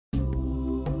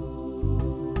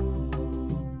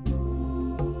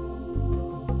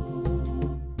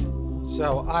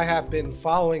So I have been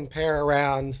following Per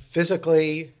around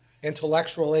physically,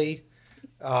 intellectually.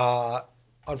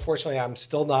 Unfortunately, I'm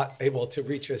still not able to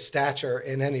reach his stature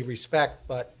in any respect,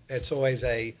 but it's always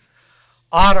a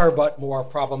honor, but more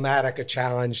problematic a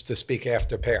challenge to speak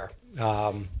after Per.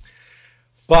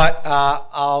 But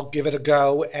I'll give it a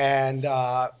go. And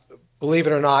believe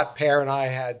it or not, Per and I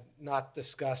had not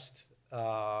discussed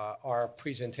our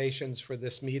presentations for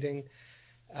this meeting.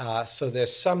 So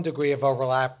there's some degree of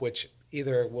overlap, which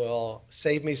either will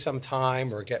save me some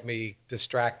time or get me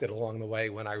distracted along the way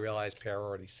when I realize Per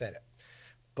already said it.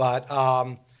 But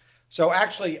so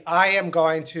actually, I am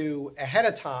going to, ahead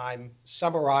of time,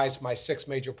 summarize my 6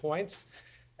 major points.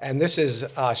 And this is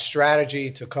a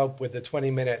strategy to cope with the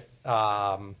 20-minute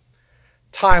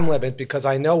time limit, because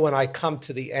I know when I come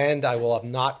to the end, I will have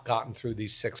not gotten through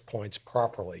these 6 points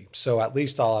properly. So at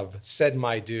least I'll have said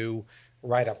my due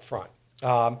right up front.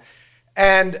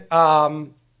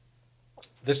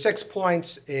 The 6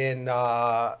 points in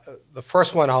the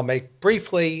first one I'll make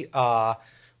briefly,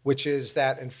 which is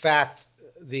that, in fact,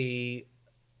 the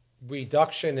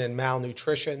reduction in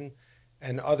malnutrition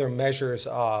and other measures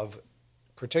of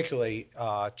particularly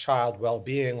child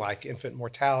well-being, like infant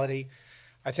mortality,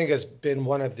 I think has been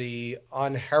one of the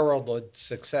unheralded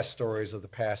success stories of the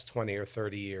past 20 or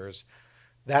 30 years.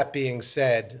 That being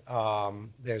said,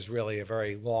 there's really a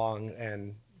very long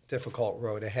and difficult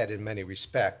road ahead in many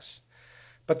respects.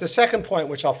 But the second point,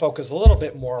 which I'll focus a little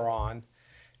bit more on,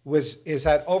 is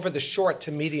that over the short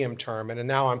to medium term, and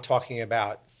now I'm talking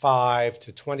about 5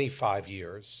 to 25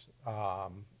 years,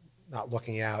 not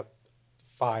looking out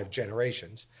 5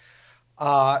 generations,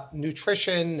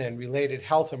 nutrition and related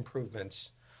health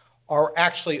improvements are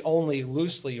actually only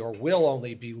loosely, or will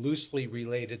only be loosely,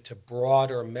 related to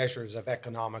broader measures of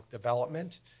economic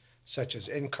development, such as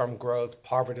income growth,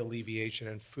 poverty alleviation,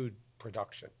 and food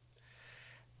production.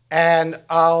 And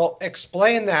I'll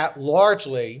explain that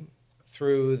largely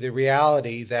through the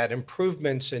reality that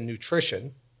improvements in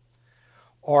nutrition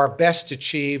are best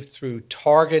achieved through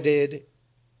targeted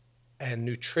and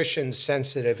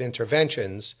nutrition-sensitive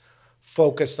interventions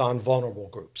focused on vulnerable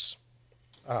groups.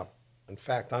 In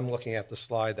fact, I'm looking at the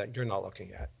slide that you're not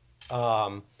looking at.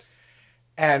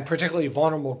 And particularly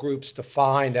vulnerable groups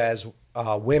defined as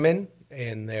women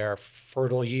in their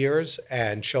fertile years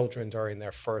and children during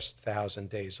their first 1,000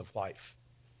 days of life.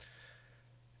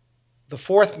 The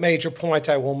fourth major point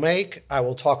I will make, I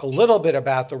will talk a little bit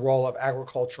about the role of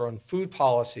agriculture and food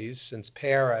policies, since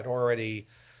Per had already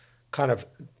kind of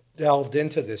delved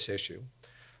into this issue.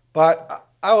 But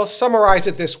I will summarize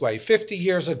it this way. 50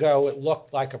 years ago, it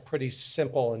looked like a pretty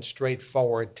simple and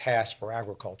straightforward task for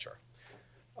agriculture.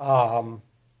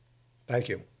 Thank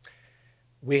you.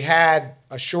 We had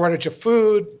a shortage of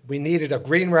food. We needed a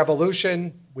green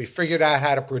revolution. We figured out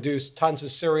how to produce tons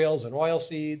of cereals and oil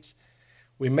seeds.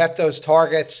 We met those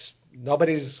targets.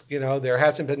 Nobody's, there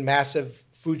hasn't been massive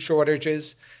food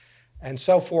shortages and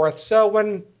so forth. So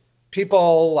when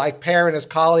people like Per and his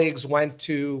colleagues went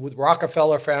to the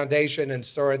Rockefeller Foundation and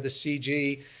started the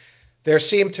CG, there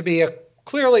seemed to be a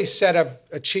clearly set of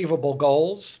achievable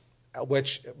goals,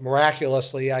 which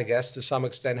miraculously, I guess, to some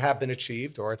extent have been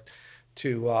achieved, or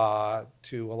due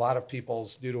to a lot of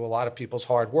people's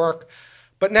hard work.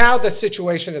 But now the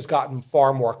situation has gotten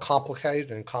far more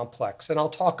complicated and complex. And I'll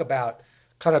talk about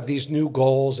kind of these new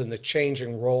goals and the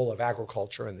changing role of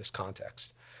agriculture in this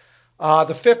context.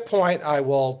 The fifth point I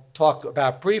will talk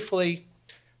about briefly,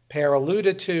 Per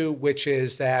alluded to, which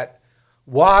is that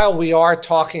while we are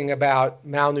talking about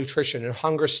malnutrition and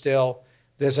hunger still,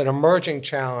 there's an emerging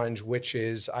challenge, which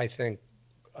is, I think,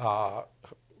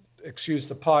 excuse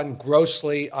the pun,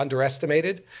 grossly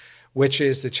underestimated, which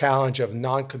is the challenge of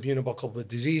non-communicable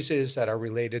diseases that are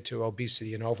related to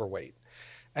obesity and overweight.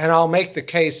 And I'll make the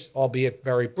case, albeit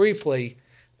very briefly,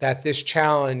 that this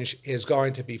challenge is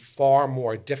going to be far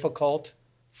more difficult,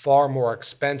 far more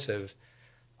expensive,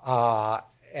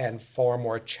 and far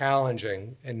more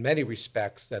challenging in many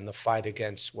respects than the fight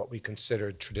against what we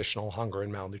consider traditional hunger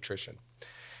and malnutrition.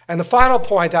 And the final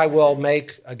point I will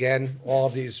make, again, all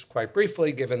of these quite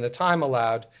briefly, given the time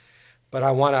allowed, but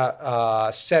I want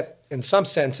to set, in some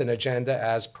sense, an agenda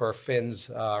as per Finn's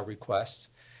request,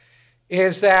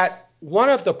 is that one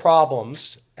of the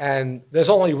problems, and there's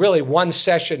only really one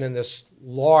session in this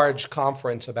large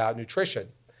conference about nutrition,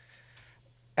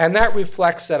 and that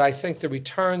reflects that I think the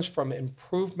returns from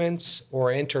improvements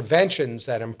or interventions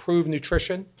that improve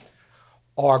nutrition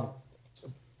are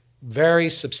very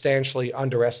substantially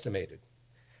underestimated.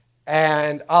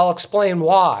 And I'll explain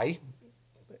why,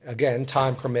 again,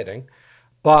 time permitting,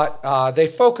 but they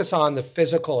focus on the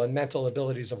physical and mental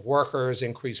abilities of workers,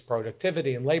 increased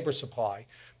productivity and labor supply.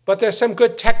 But there's some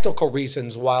good technical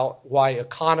reasons why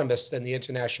economists and the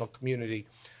international community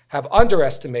have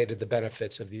underestimated the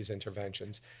benefits of these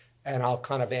interventions. And I'll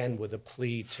kind of end with a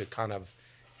plea to kind of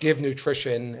give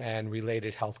nutrition and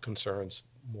related health concerns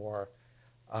more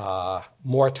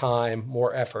time,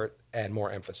 more effort, and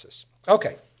more emphasis.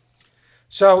 Okay,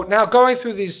 so now going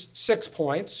through these 6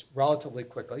 points relatively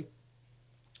quickly.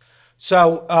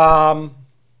 So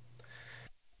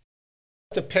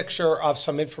the picture of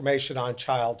some information on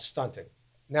child stunting.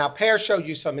 Now, Per showed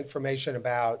you some information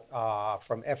about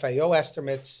from FAO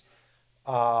estimates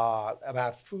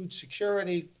about food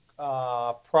security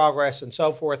progress and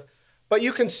so forth. But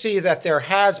you can see that there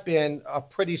has been a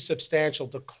pretty substantial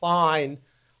decline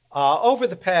over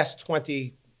the past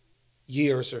 20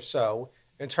 years or so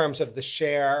in terms of the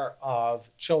share of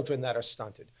children that are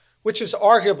stunted, which is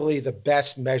arguably the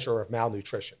best measure of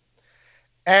malnutrition.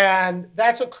 And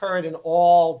that's occurred in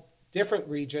all different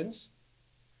regions,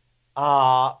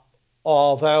 and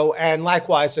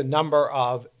likewise, the number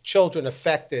of children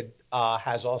affected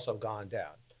has also gone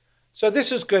down. So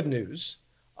this is good news.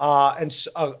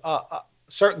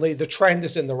 Certainly the trend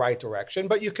is in the right direction,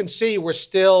 but you can see we're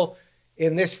still,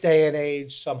 in this day and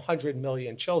age, some 100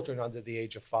 million children under the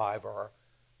age of 5 are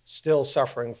still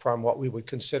suffering from what we would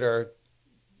consider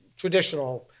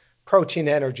traditional protein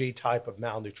energy type of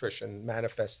malnutrition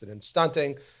manifested in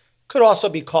stunting. Could also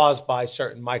be caused by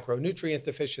certain micronutrient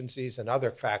deficiencies and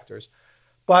other factors.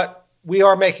 But we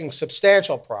are making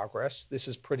substantial progress. This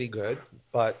is pretty good,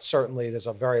 but certainly there's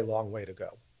a very long way to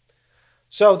go.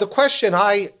 So the question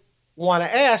I want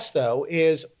to ask, though,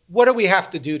 is what do we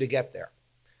have to do to get there?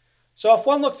 So if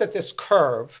one looks at this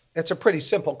curve, it's a pretty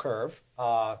simple curve,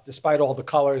 despite all the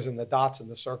colors and the dots and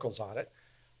the circles on it.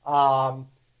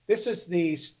 This is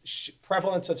the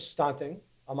prevalence of stunting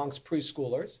amongst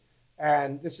preschoolers,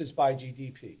 and this is by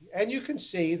GDP. And you can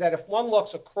see that if one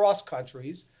looks across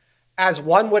countries, as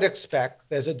one would expect,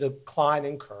 there's a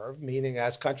declining curve, meaning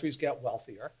as countries get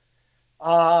wealthier,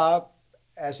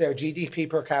 as their GDP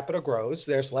per capita grows,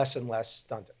 there's less and less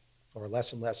stunting, or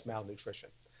less and less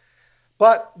malnutrition.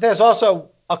 But there's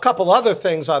also a couple other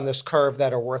things on this curve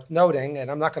that are worth noting,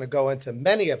 and I'm not going to go into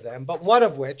many of them, but one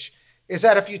of which is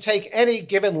that if you take any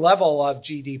given level of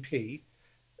GDP,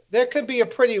 there can be a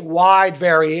pretty wide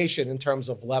variation in terms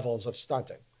of levels of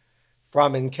stunting.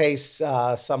 From, in case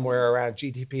somewhere around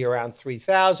GDP around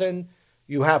 3,000,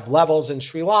 you have levels in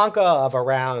Sri Lanka of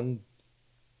around,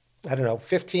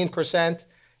 15%,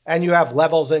 and you have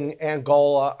levels in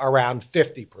Angola around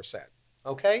 50%,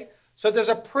 okay? So there's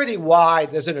a pretty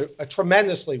wide, there's a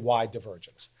tremendously wide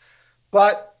divergence.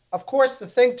 But of course, the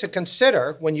thing to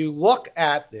consider when you look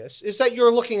at this is that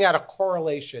you're looking at a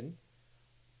correlation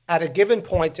at a given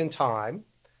point in time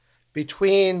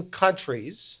between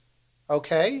countries,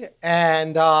 okay?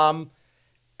 And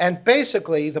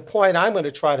basically, the point I'm going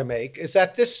to try to make is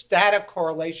that this static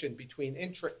correlation between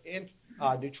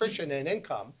nutrition and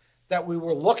income that we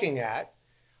were looking at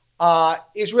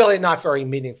is really not very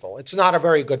meaningful. It's not a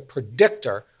very good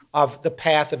predictor of the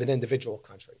path of an individual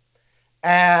country.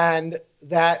 And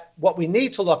that what we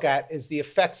need to look at is the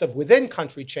effects of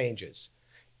within-country changes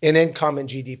in income and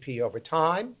GDP over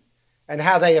time, and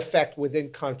how they affect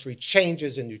within-country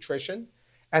changes in nutrition.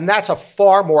 And that's a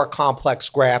far more complex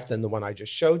graph than the one I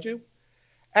just showed you.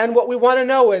 And what we want to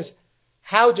know is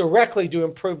how directly do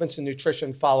improvements in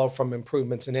nutrition follow from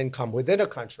improvements in income within a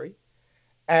country?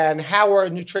 And how are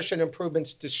nutrition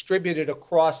improvements distributed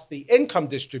across the income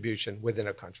distribution within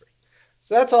a country?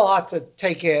 So that's a lot to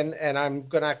take in, and I'm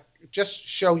going to just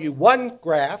show you one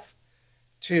graph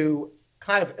to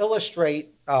kind of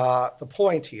illustrate the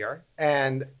point here,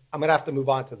 and I'm going to have to move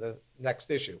on to the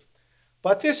next issue.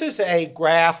 But this is a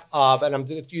graph of, and I'm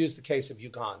going to use the case of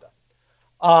Uganda,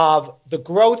 of the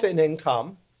growth in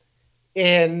income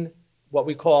in what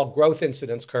we call growth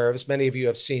incidence curves. Many of you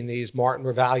have seen these. Martin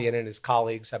Revallian and his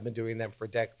colleagues have been doing them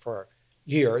for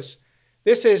years.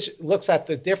 This looks at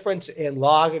the difference in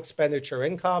log expenditure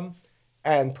income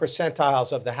and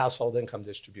percentiles of the household income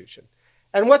distribution.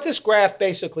 And what this graph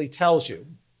basically tells you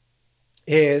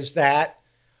is that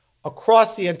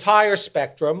across the entire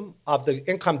spectrum of the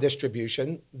income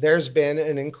distribution, there's been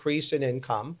an increase in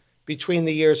income between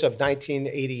the years of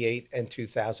 1988 and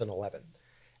 2011.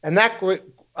 And that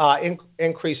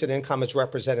increase in income is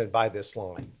represented by this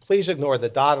line. Please ignore the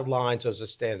dotted lines, those are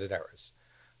standard errors.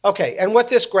 Okay, and what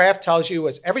this graph tells you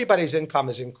is everybody's income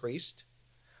has increased,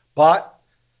 but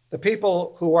the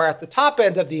people who are at the top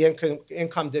end of the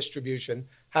income distribution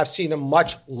have seen a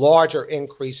much larger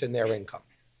increase in their income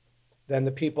than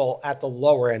the people at the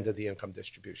lower end of the income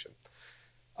distribution.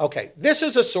 Okay, this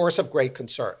is a source of great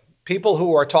concern. people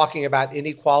who are talking about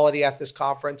inequality at this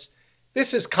conference,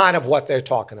 this is kind of what they're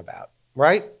talking about,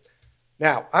 right?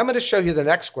 Now, I'm going to show you the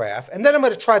next graph, and then I'm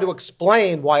going to try to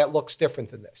explain why it looks different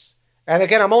than this. And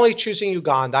again, I'm only choosing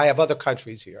Uganda. I have other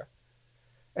countries here.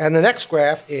 And the next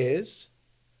graph is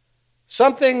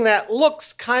something that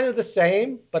looks kind of the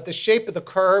same, but the shape of the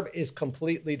curve is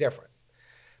completely different.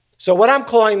 So what I'm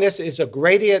calling this is a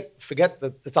gradient,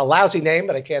 it's a lousy name,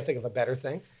 but I can't think of a better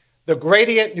thing. The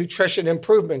gradient nutrition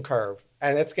improvement curve.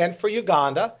 And it's again for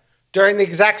Uganda during the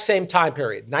exact same time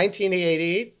period,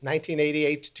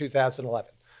 1988 to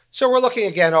 2011. So we're looking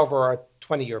again over a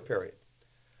 20-year period.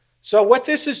 So what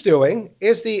this is doing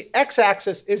is the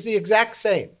x-axis is the exact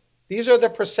same. These are the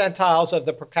percentiles of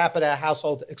the per capita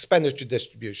household expenditure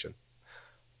distribution.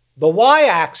 The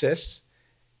y-axis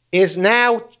is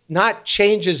now not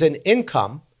changes in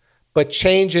income, but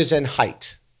changes in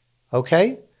height,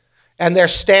 okay? And they're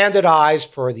standardized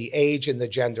for the age and the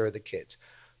gender of the kids.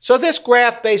 So this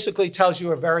graph basically tells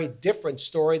you a very different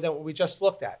story than what we just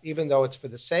looked at, even though it's for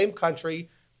the same country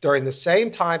during the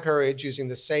same time period using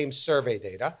the same survey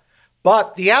data.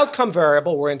 But the outcome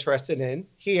variable we're interested in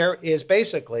here is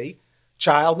basically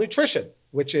child nutrition,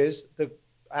 which is the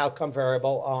outcome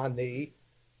variable on the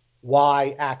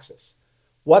y-axis.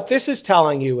 What this is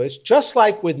telling you is, just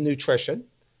like with nutrition,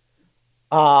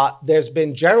 there's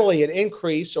been generally an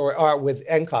increase, or with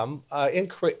income,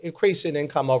 increase in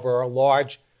income over a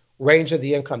large range of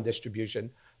the income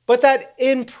distribution, but that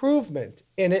improvement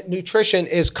in nutrition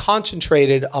is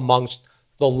concentrated amongst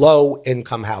the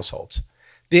low-income households.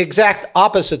 The exact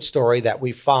opposite story that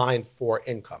we find for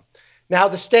income. Now,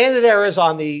 the standard errors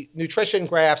on the nutrition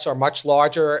graphs are much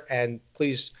larger, and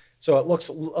please, so it looks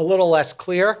a little less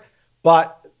clear,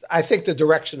 but I think the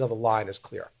direction of the line is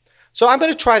clear. So I'm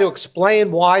going to try to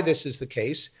explain why this is the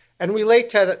case and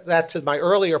relate that to my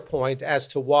earlier point as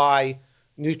to why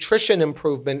nutrition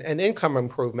improvement and income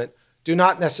improvement do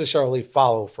not necessarily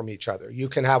follow from each other. You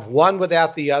can have one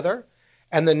without the other,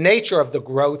 and the nature of the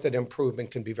growth and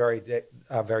improvement can be very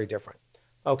different.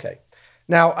 Okay.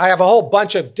 Now, I have a whole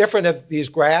bunch of different of these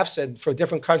graphs, and for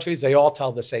different countries, they all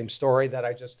tell the same story that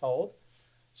I just told.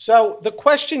 So the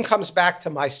question comes back to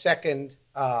my second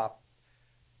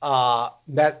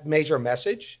major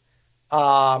message.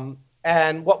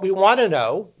 And what we want to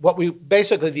know,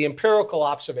 basically the empirical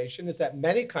observation is that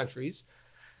many countries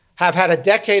have had a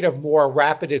decade of more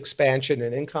rapid expansion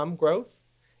in income growth,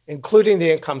 including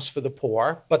the incomes for the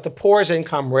poor, but the poor's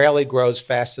income rarely grows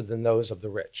faster than those of the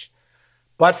rich.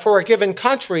 But for a given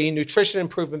country, nutrition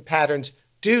improvement patterns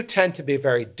do tend to be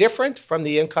very different from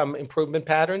the income improvement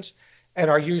patterns and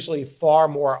are usually far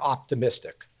more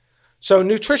optimistic. So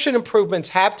nutrition improvements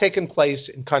have taken place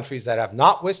in countries that have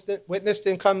not witnessed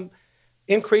income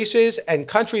increases, and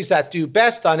countries that do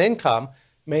best on income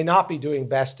may not be doing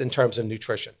best in terms of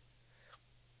nutrition.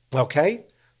 Okay?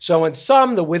 So in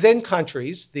some, within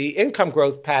countries, the income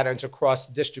growth patterns across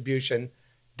the distribution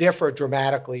differ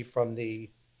dramatically from the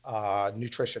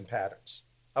nutrition patterns.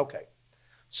 Okay.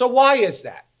 So why is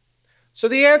that? So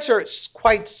the answer is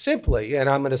quite simply, and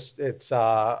I'm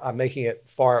making it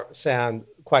sound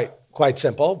quite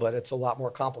simple, but it's a lot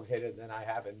more complicated than I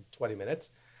have in 20 minutes.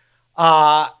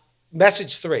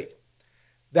 Message 3,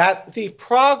 that the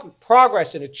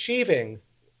progress in achieving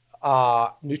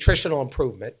nutritional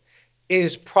improvement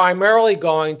is primarily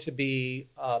going to be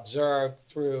observed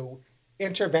through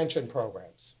intervention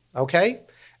programs, okay?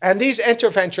 And these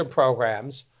intervention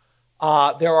programs,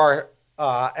 there are,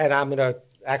 and I'm going to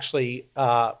actually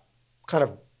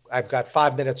I've got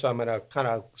 5 minutes, so I'm going to kind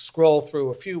of scroll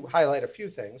through highlight a few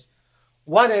things.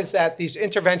 One is that these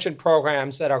intervention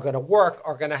programs that are going to work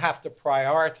are going to have to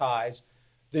prioritize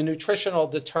the nutritional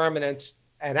determinants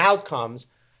and outcomes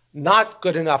not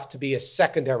good enough to be a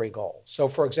secondary goal. So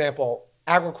for example,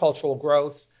 agricultural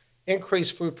growth,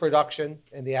 increased food production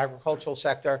in the agricultural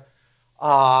sector,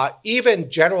 even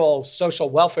general social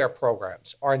welfare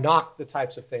programs are not the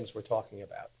types of things we're talking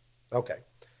about. Okay.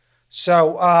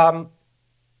 So,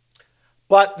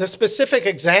 but the specific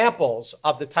examples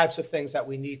of the types of things that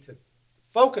we need to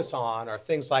focus on are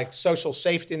things like social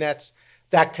safety nets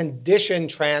that condition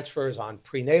transfers on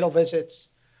prenatal visits,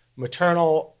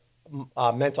 maternal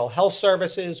mental health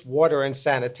services, water and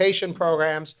sanitation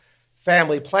programs,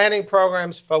 family planning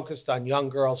programs focused on young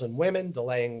girls and women,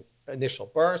 delaying initial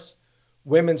births,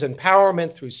 women's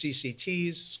empowerment through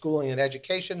CCTs, schooling and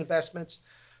education investments.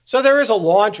 So there is a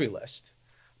laundry list.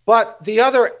 But the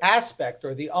other aspect,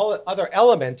 or the other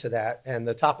element to that, and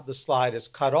the top of the slide is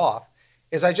cut off,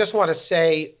 is I just want to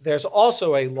say there's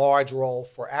also a large role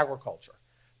for agriculture.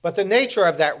 But the nature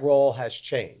of that role has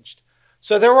changed.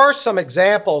 So there are some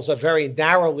examples of very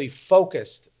narrowly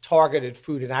focused targeted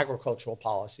food and agricultural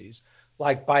policies,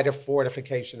 like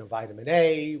fortification of vitamin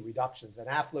A, reductions in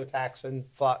aflatoxins,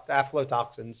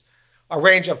 a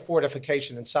range of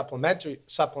fortification and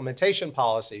supplementation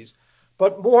policies.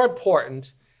 But more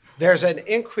important, there's an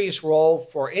increased role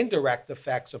for indirect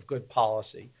effects of good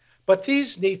policy. But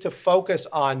these need to focus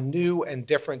on new and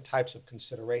different types of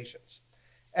considerations.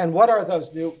 And what are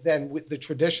those new, then, with the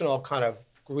traditional kind of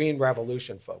green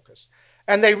revolution focus?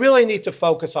 And they really need to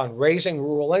focus on raising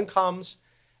rural incomes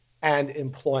and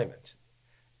employment.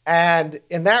 And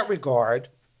in that regard,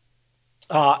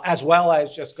 as well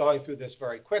as just going through this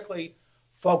very quickly,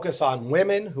 focus on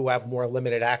women who have more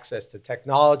limited access to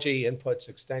technology, inputs,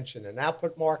 extension, and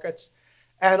output markets,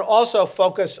 and also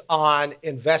focus on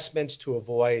investments to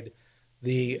avoid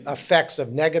the effects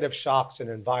of negative shocks and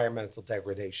environmental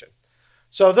degradation.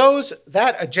 So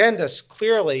that agenda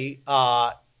clearly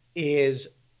is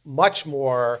much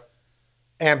more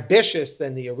ambitious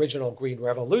than the original Green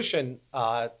Revolution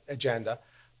agenda,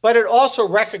 but it also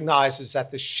recognizes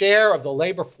that the share of the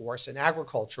labor force in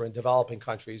agriculture in developing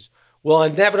countries will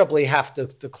inevitably have to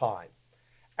decline,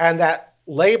 and that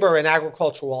labor in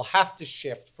agriculture will have to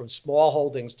shift from small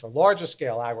holdings to larger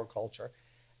scale agriculture,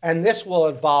 and this will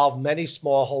involve many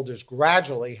smallholders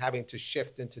gradually having to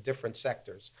shift into different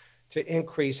sectors to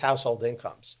increase household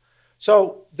incomes.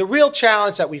 So the real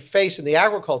challenge that we face in the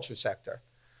agriculture sector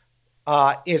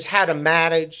is how to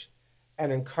manage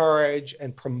and encourage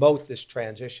and promote this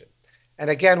transition. And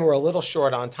again, we're a little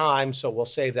short on time, so we'll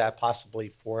save that possibly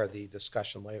for the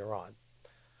discussion later on.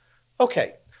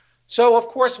 Okay, so of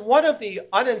course, one of the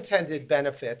unintended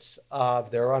benefits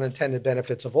there are unintended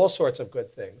benefits of all sorts of good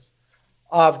things,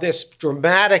 of this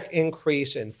dramatic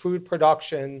increase in food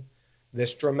production,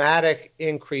 this dramatic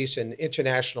increase in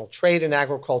international trade in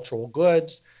agricultural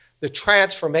goods, the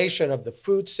transformation of the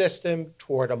food system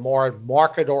toward a more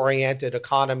market-oriented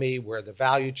economy where the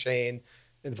value chain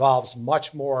involves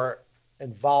much more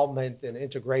involvement and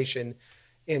integration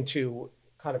into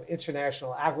kind of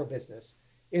international agribusiness,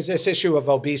 is this issue of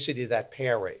obesity that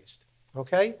Per raised,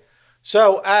 okay?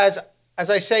 So as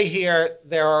I say here,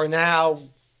 there are now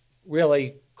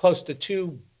really close to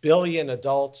 2 billion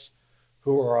adults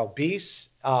who are obese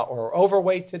or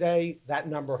overweight today. That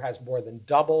number has more than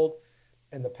doubled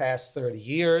in the past 30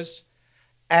 years.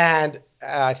 And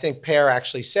I think Per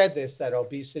actually said this, that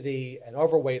obesity and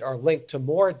overweight are linked to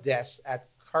more deaths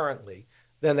currently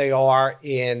than they are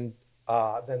than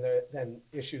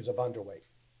issues of underweight.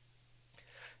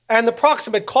 And the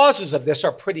proximate causes of this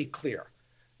are pretty clear.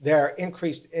 They're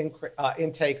increased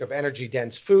intake of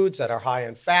energy-dense foods that are high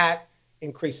in fat,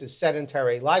 increases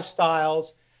sedentary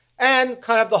lifestyles, and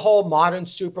kind of the whole modern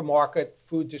supermarket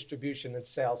food distribution and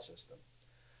sales system.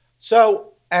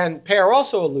 So, and Per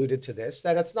also alluded to this,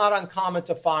 that it's not uncommon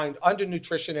to find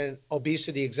undernutrition and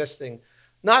obesity existing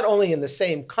not only in the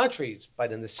same countries,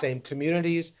 but in the same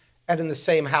communities and in the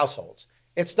same households.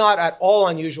 It's not at all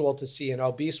unusual to see an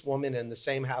obese woman in the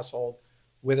same household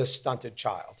with a stunted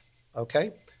child,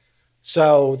 okay?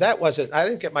 So that wasn't, I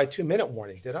didn't get my 2-minute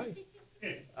warning, did I?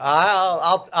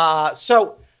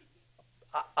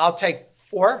 I'll take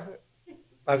 4,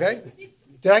 okay?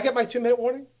 Did I get my 2-minute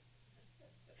warning?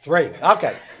 3,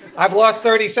 okay. I've lost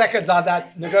 30 seconds on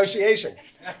that negotiation.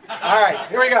 All right,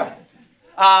 here we go.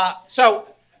 So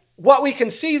what we can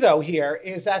see, though, here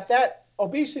is that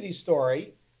obesity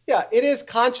story, yeah, it is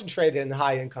concentrated in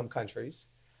high-income countries,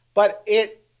 but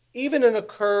it even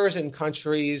occurs in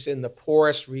countries in the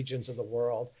poorest regions of the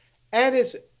world, and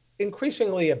it's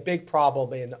increasingly a big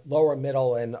problem in lower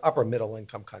middle and upper middle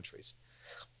income countries.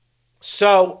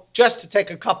 So just to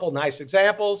take a couple nice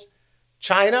examples,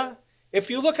 China, if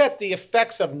you look at the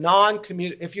effects of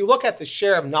if you look at the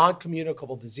share of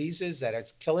non-communicable diseases that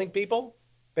is killing people,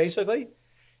 basically,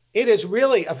 it is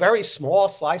really a very small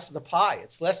slice of the pie.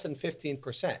 It's less than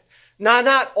 15%. Now,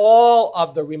 not all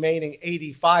of the remaining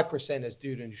 85% is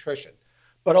due to nutrition,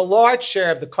 but a large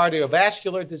share of the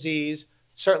cardiovascular disease,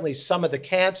 certainly some of the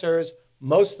cancers,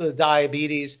 most of the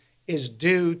diabetes is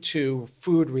due to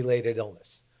food-related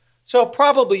illness. So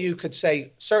probably you could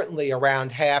say certainly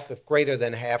around half, if greater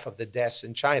than half of the deaths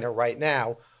in China right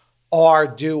now are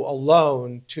due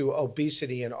alone to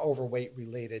obesity and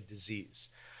overweight-related disease.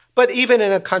 But even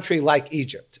in a country like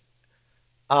Egypt,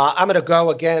 I'm going to go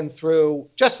again through,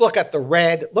 just look at the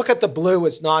red, look at the blue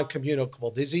as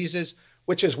non-communicable diseases,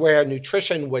 which is where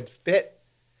nutrition would fit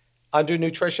under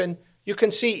nutrition. You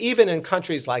can see even in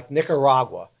countries like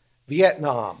Nicaragua,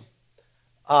 Vietnam,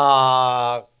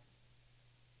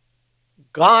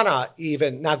 Ghana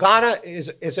even. Now, Ghana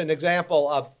is an example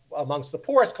of amongst the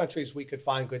poorest countries we could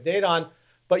find good data on,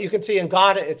 But you can see in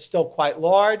Ghana, it's still quite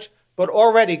large. But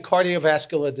already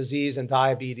cardiovascular disease and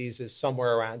diabetes is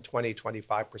somewhere around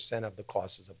 20–25% of the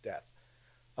causes of death.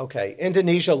 Okay,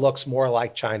 Indonesia looks more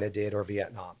like China did or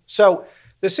Vietnam. So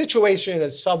the situation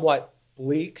is somewhat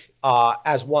bleak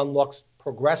as one looks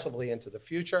progressively into the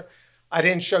future. I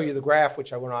didn't show you the graph,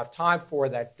 which I won't have time for,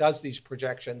 that does these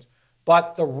projections.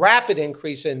 But the rapid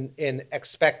increase in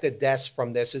expected deaths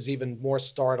from this is even more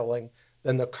startling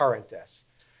than the current deaths.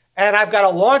 And I've got a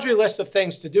laundry list of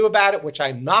things to do about it, which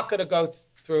I'm not going to go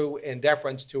through in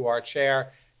deference to our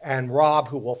chair and Rob,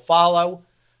 who will follow.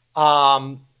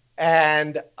 So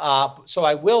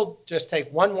I will just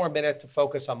take one more minute to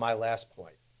focus on my last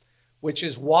point, which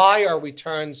is why are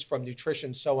returns from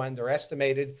nutrition so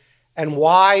underestimated? And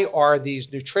why are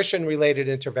these nutrition-related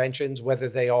interventions, whether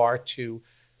they are to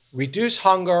reduce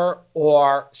hunger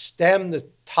or stem the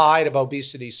tide of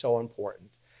obesity, so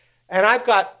important? And I've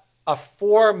got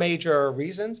 4 major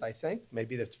reasons, I think.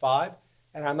 Maybe that's 5.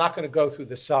 And I'm not going to go through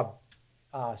the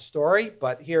sub-story,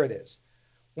 but here it is.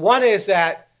 One is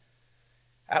that,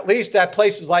 at least at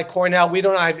places like Cornell, we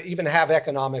don't even have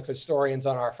economic historians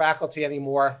on our faculty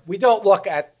anymore. We don't look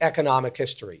at economic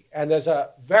history. And there's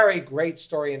a very great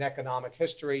story in economic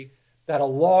history that a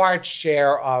large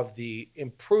share of the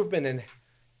improvement in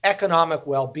economic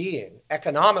well-being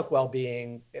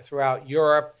throughout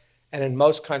Europe and in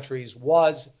most countries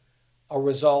was a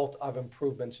result of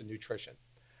improvements in nutrition.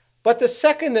 But the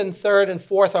second and third and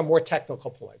fourth are more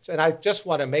technical points. And I just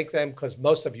want to make them because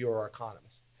most of you are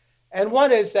economists. And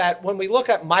one is that when we look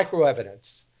at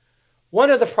microevidence, one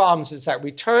of the problems is that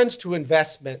returns to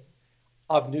investment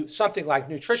of something like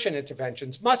nutrition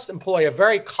interventions must employ a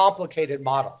very complicated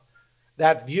model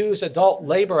that views adult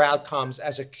labor outcomes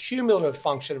as a cumulative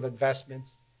function of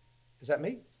investments. Is that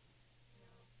me?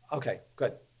 Okay,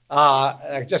 good.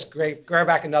 Just grab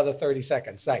back another 30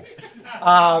 seconds, thanks.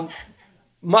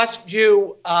 Must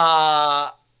view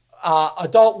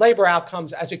adult labor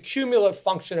outcomes as a cumulative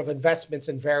function of investments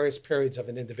in various periods of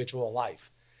an individual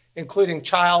life, including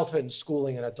childhood,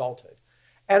 schooling, and adulthood.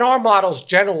 And our models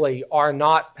generally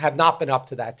have not been up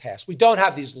to that task. We don't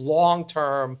have these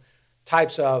long-term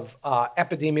types of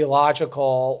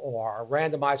epidemiological or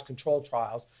randomized control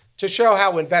trials to show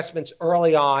how investments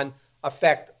early on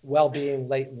affect well-being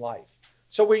late in life.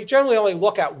 So we generally only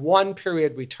look at one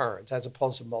period returns as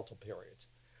opposed to multiple periods.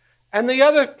 And the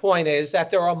other point is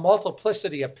that there are a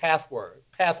multiplicity of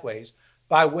pathways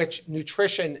by which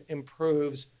nutrition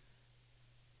improves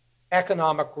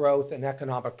economic growth and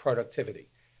economic productivity.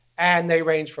 And they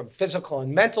range from physical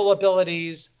and mental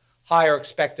abilities, higher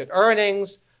expected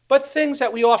earnings, but things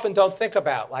that we often don't think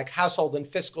about, like household and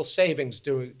fiscal savings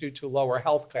due to lower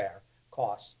health care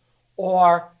costs,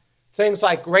 or things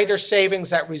like greater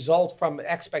savings that result from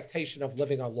expectation of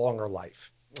living a longer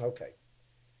life. Okay.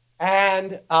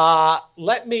 And I'm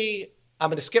going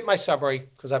to skip my summary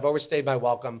because I've overstayed my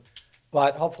welcome,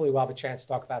 but hopefully we'll have a chance to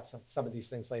talk about some of these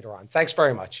things later on. Thanks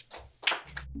very much.